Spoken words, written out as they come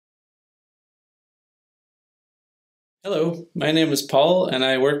Hello, my name is Paul and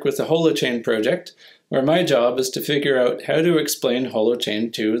I work with the Holochain project, where my job is to figure out how to explain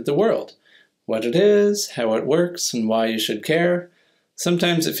Holochain to the world. What it is, how it works, and why you should care.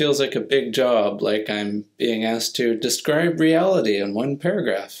 Sometimes it feels like a big job, like I'm being asked to describe reality in one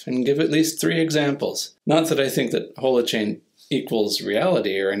paragraph and give at least 3 examples. Not that I think that Holochain equals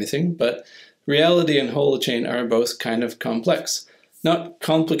reality or anything, but reality and Holochain are both kind of complex. Not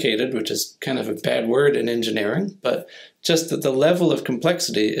complicated, which is kind of a bad word in engineering, but just that the level of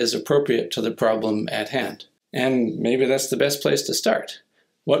complexity is appropriate to the problem at hand. And maybe that's the best place to start.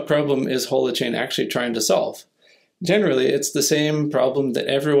 What problem is Holochain actually trying to solve? Generally, it's the same problem that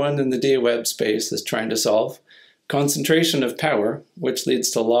everyone in the D-Web space is trying to solve. Concentration of power, which leads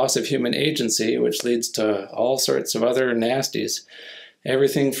to loss of human agency, which leads to all sorts of other nasties.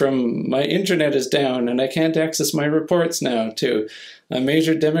 Everything from my internet is down and I can't access my reports now to a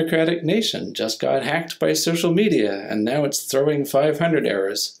major democratic nation just got hacked by social media and now it's throwing 500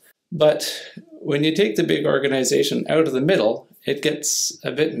 errors. But when you take the big organization out of the middle, it gets a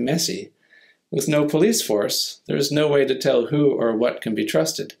bit messy. With no police force, there's no way to tell who or what can be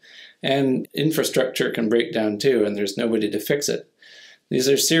trusted. And infrastructure can break down too, and there's nobody to fix it. These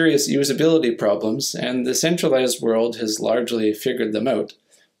are serious usability problems, and the centralized world has largely figured them out,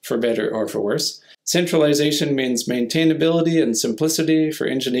 for better or for worse. Centralization means maintainability and simplicity for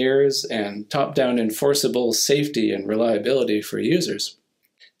engineers, and top-down enforceable safety and reliability for users.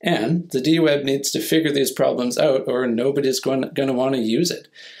 And the D-Web needs to figure these problems out, or nobody's going to want to use it.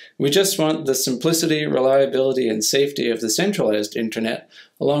 We just want the simplicity, reliability, and safety of the centralized internet,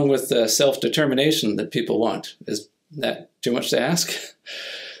 along with the self-determination that people want. Is that too much to ask?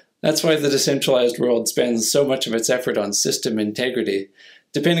 That's why the decentralized world spends so much of its effort on system integrity.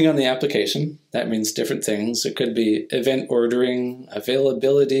 Depending on the application, that means different things. It could be event ordering,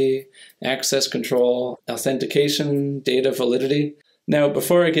 availability, access control, authentication, data validity. Now,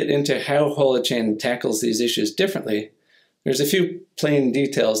 before I get into how Holochain tackles these issues differently, there's a few plain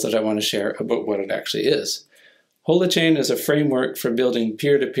details that I want to share about what it actually is. Holochain is a framework for building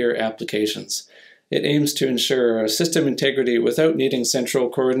peer-to-peer applications. It aims to ensure system integrity without needing central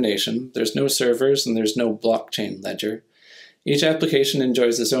coordination. There's no servers and there's no blockchain ledger. Each application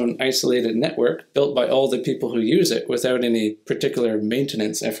enjoys its own isolated network built by all the people who use it without any particular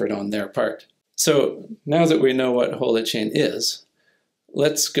maintenance effort on their part. So now that we know what Holochain is,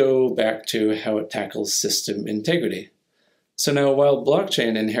 let's go back to how it tackles system integrity. So now, while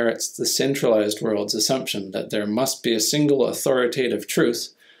blockchain inherits the centralized world's assumption that there must be a single authoritative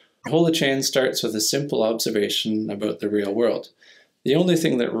truth, Holochain starts with a simple observation about the real world. The only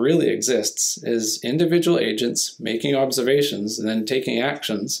thing that really exists is individual agents making observations and then taking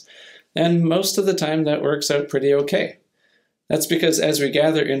actions, and most of the time that works out pretty okay. That's because as we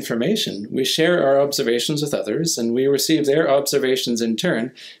gather information, we share our observations with others, and we receive their observations in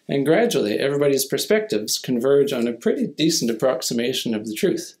turn, and gradually everybody's perspectives converge on a pretty decent approximation of the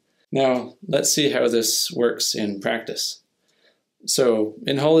truth. Now, let's see how this works in practice. So,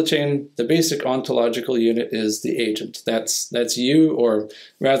 in Holochain, the basic ontological unit is the agent. That's you, or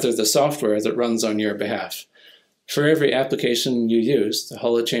rather the software that runs on your behalf. For every application you use, the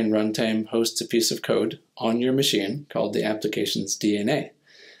Holochain runtime hosts a piece of code on your machine called the application's DNA.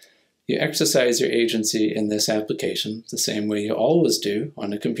 You exercise your agency in this application the same way you always do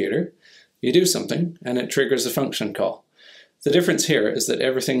on a computer. You do something, and it triggers a function call. The difference here is that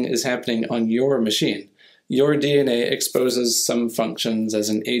everything is happening on your machine. Your DNA exposes some functions as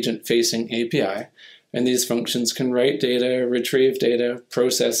an agent-facing API, and these functions can write data, retrieve data,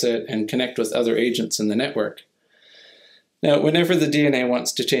 process it, and connect with other agents in the network. Now, whenever the DNA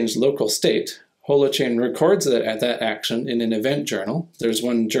wants to change local state, Holochain records that action in an event journal. There's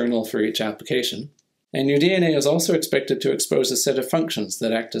one journal for each application. And your DNA is also expected to expose a set of functions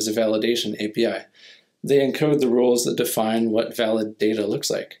that act as a validation API. They encode the rules that define what valid data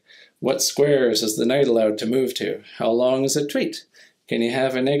looks like. What squares is the knight allowed to move to? How long is a tweet? Can you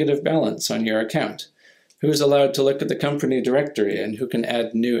have a negative balance on your account? Who's allowed to look at the company directory and who can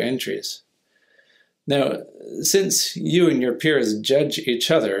add new entries? Now, since you and your peers judge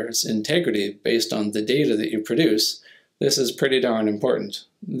each other's integrity based on the data that you produce, this is pretty darn important.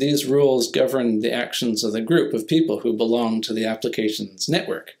 These rules govern the actions of the group of people who belong to the application's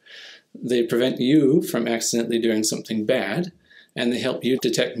network. They prevent you from accidentally doing something bad, and they help you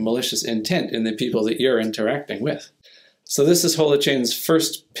detect malicious intent in the people that you're interacting with. So this is Holochain's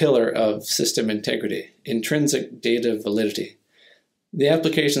first pillar of system integrity, intrinsic data validity. The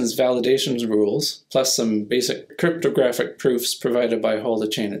application's validation rules, plus some basic cryptographic proofs provided by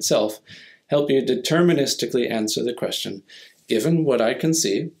Holochain itself, help you deterministically answer the question, given what I can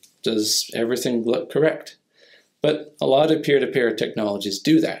see, does everything look correct? But a lot of peer-to-peer technologies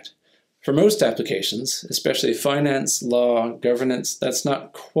do that. For most applications, especially finance, law, governance, that's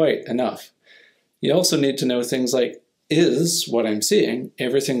not quite enough. You also need to know things like, is what I'm seeing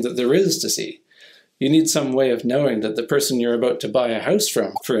everything that there is to see? You need some way of knowing that the person you're about to buy a house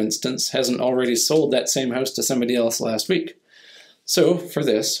from, for instance, hasn't already sold that same house to somebody else last week. So, for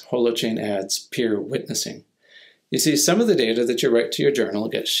this, Holochain adds peer witnessing. You see, some of the data that you write to your journal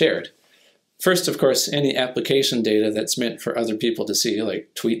gets shared. First, of course, any application data that's meant for other people to see, like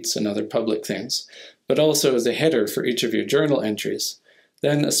tweets and other public things, but also the header for each of your journal entries.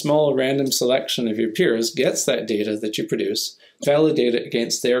 Then a small random selection of your peers gets that data that you produce, validate it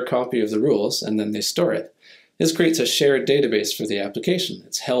against their copy of the rules, and then they store it. This creates a shared database for the application.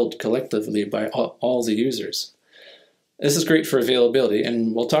 It's held collectively by all the users. This is great for availability,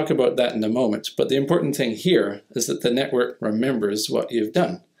 and we'll talk about that in a moment, but the important thing here is that the network remembers what you've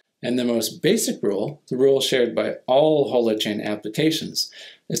done. And the most basic rule, the rule shared by all Holochain applications,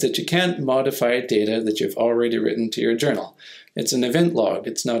 is that you can't modify data that you've already written to your journal. It's an event log,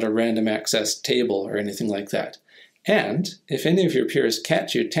 it's not a random access table or anything like that. And if any of your peers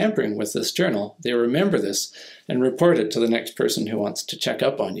catch you tampering with this journal, they remember this and report it to the next person who wants to check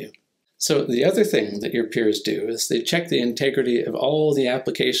up on you. So the other thing that your peers do is they check the integrity of all the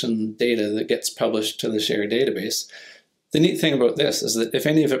application data that gets published to the shared database. The neat thing about this is that if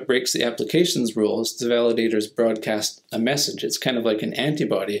any of it breaks the application's rules, the validators broadcast a message. It's kind of like an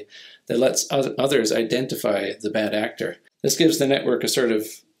antibody that lets others identify the bad actor. This gives the network a sort of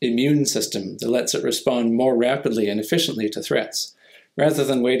immune system that lets it respond more rapidly and efficiently to threats. Rather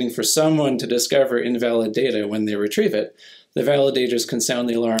than waiting for someone to discover invalid data when they retrieve it, the validators can sound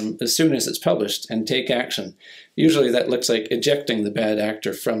the alarm as soon as it's published and take action. Usually that looks like ejecting the bad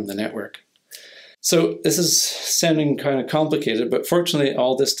actor from the network. So this is sounding kind of complicated, but fortunately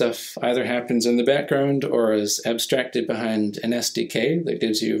all this stuff either happens in the background or is abstracted behind an SDK that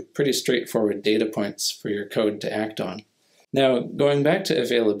gives you pretty straightforward data points for your code to act on. Now, going back to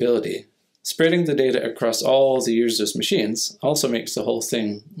availability, spreading the data across all the users' machines also makes the whole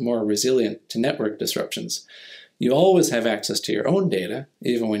thing more resilient to network disruptions. You always have access to your own data,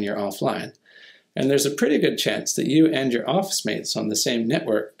 even when you're offline. And there's a pretty good chance that you and your office mates on the same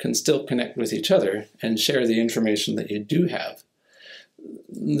network can still connect with each other and share the information that you do have.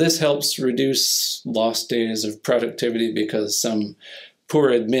 This helps reduce lost days of productivity because some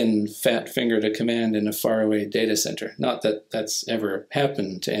poor admin fat-fingered a command in a faraway data center. Not that that's ever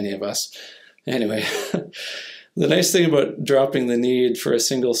happened to any of us. Anyway, the nice thing about dropping the need for a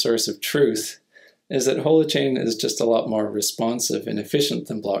single source of truth is that Holochain is just a lot more responsive and efficient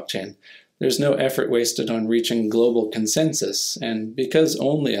than blockchain. There's no effort wasted on reaching global consensus, and because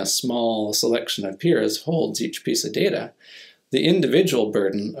only a small selection of peers holds each piece of data, the individual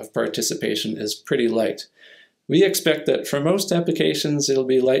burden of participation is pretty light. We expect that for most applications it'll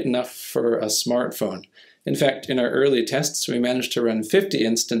be light enough for a smartphone. In fact, in our early tests we managed to run 50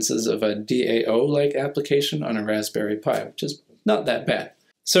 instances of a DAO-like application on a Raspberry Pi, which is not that bad.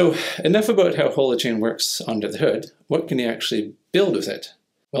 So enough about how Holochain works under the hood. What can you actually build with it?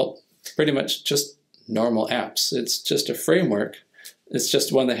 Well, pretty much just normal apps. It's just a framework. It's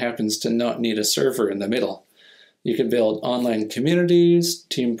just one that happens to not need a server in the middle. You can build online communities,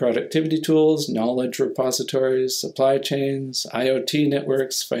 team productivity tools, knowledge repositories, supply chains, IoT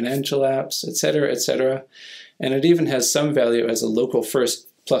networks, financial apps, etc., etc. And it even has some value as a local first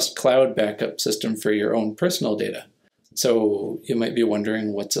plus cloud backup system for your own personal data. So you might be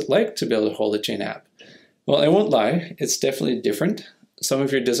wondering, what's it like to build a Holochain app? Well, I won't lie, it's definitely different. Some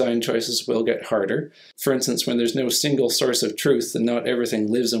of your design choices will get harder. For instance, when there's no single source of truth and not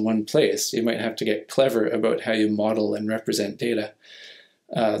everything lives in one place, you might have to get clever about how you model and represent data.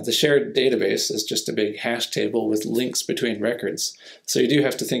 The shared database is just a big hash table with links between records, so you do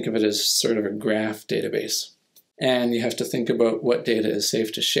have to think of it as sort of a graph database. And you have to think about what data is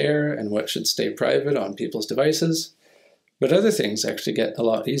safe to share and what should stay private on people's devices. But other things actually get a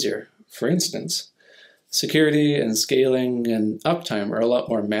lot easier. For instance, security and scaling and uptime are a lot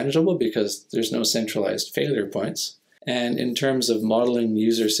more manageable because there's no centralized failure points. And in terms of modeling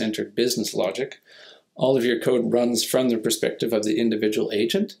user-centered business logic, all of your code runs from the perspective of the individual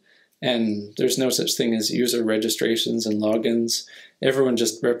agent, and there's no such thing as user registrations and logins. Everyone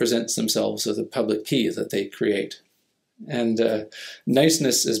just represents themselves with a public key that they create. And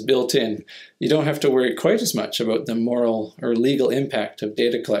niceness is built in. You don't have to worry quite as much about the moral or legal impact of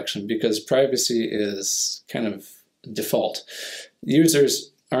data collection because privacy is kind of default.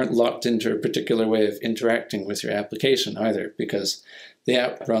 Users aren't locked into a particular way of interacting with your application either because the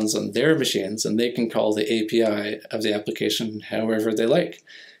app runs on their machines and they can call the API of the application however they like.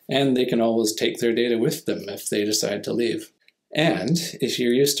 and they can always take their data with them if they decide to leave. And if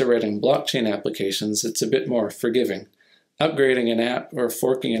you're used to writing blockchain applications, it's a bit more forgiving. Upgrading an app or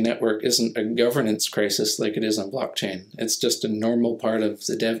forking a network isn't a governance crisis like it is on blockchain. It's just a normal part of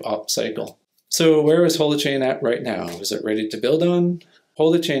the DevOps cycle. So where is Holochain at right now? Is it ready to build on?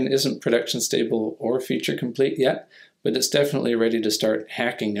 Holochain isn't production stable or feature complete yet, but it's definitely ready to start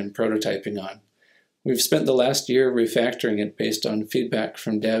hacking and prototyping on. We've spent the last year refactoring it based on feedback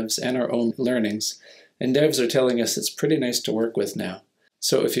from devs and our own learnings, and devs are telling us it's pretty nice to work with now.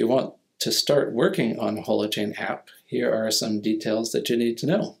 So if you want to start working on a Holochain app, here are some details that you need to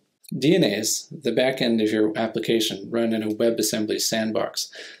know. DNAs, the back end of your application, run in a WebAssembly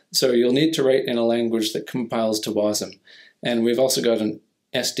sandbox, so you'll need to write in a language that compiles to WASM, and we've also got an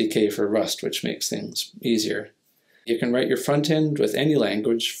SDK for Rust, which makes things easier. You can write your front end with any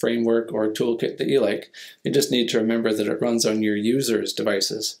language, framework, or toolkit that you like. You just need to remember that it runs on your users'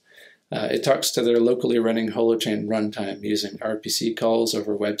 devices. It talks to their locally running Holochain runtime using RPC calls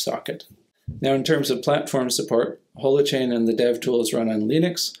over WebSocket. Now, in terms of platform support, Holochain and the dev tools run on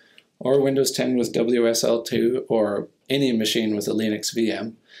Linux, or Windows 10 with WSL2, or any machine with a Linux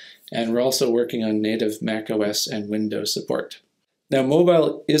VM. And we're also working on native macOS and Windows support. Now,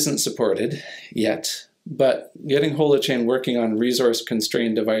 mobile isn't supported yet, but getting Holochain working on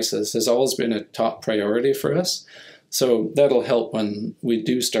resource-constrained devices has always been a top priority for us, so that'll help when we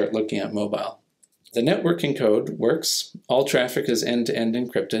do start looking at mobile. The networking code works, all traffic is end-to-end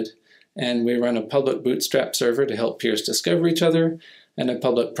encrypted, and we run a public bootstrap server to help peers discover each other, and a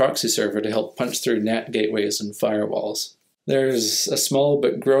public proxy server to help punch through NAT gateways and firewalls. There's a small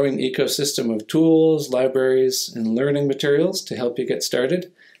but growing ecosystem of tools, libraries, and learning materials to help you get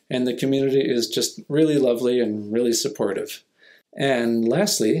started, and the community is just really lovely and really supportive. And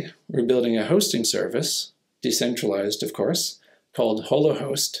lastly, we're building a hosting service, decentralized of course, called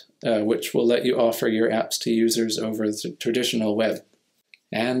Holo, which will let you offer your apps to users over the traditional web.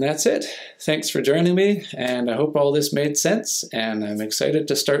 And that's it. Thanks for joining me, and I hope all this made sense, and I'm excited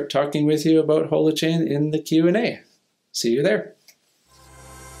to start talking with you about Holochain in the Q&A. See you there.